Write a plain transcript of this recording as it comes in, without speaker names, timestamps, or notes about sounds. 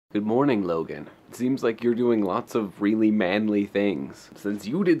Good morning, Logan. It seems like you're doing lots of really manly things. Since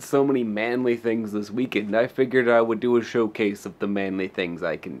you did so many manly things this weekend, I figured I would do a showcase of the manly things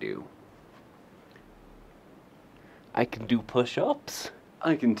I can do. I can do push-ups.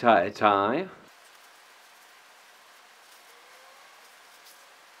 I can tie a tie.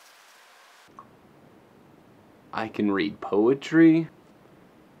 I can read poetry.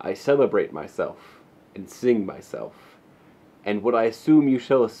 I celebrate myself and sing myself. And what I assume you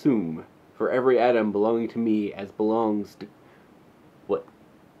shall assume, for every atom belonging to me as belongs to... What?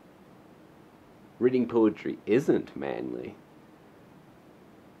 Reading poetry isn't manly.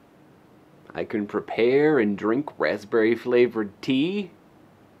 I can prepare and drink raspberry-flavored tea.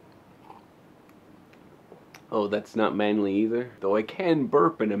 Oh, that's not manly either. Though I can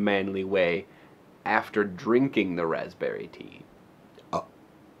burp in a manly way after drinking the raspberry tea.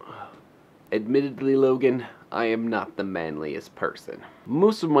 Admittedly, Logan, I am not the manliest person.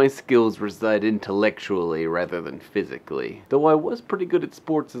 Most of my skills reside intellectually rather than physically, though I was pretty good at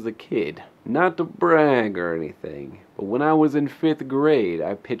sports as a kid. Not to brag or anything, but when I was in 5th grade,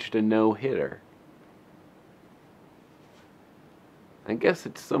 I pitched a no-hitter. I guess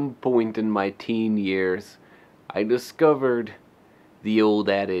at some point in my teen years, I discovered the old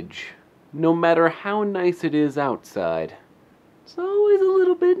adage, no matter how nice it is outside, it's always a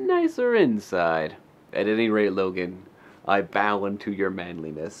little bit nicer inside. At any rate, Logan, I bow unto your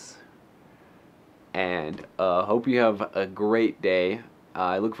manliness. And hope you have a great day.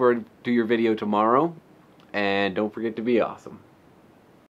 I look forward to your video tomorrow. And don't forget to be awesome.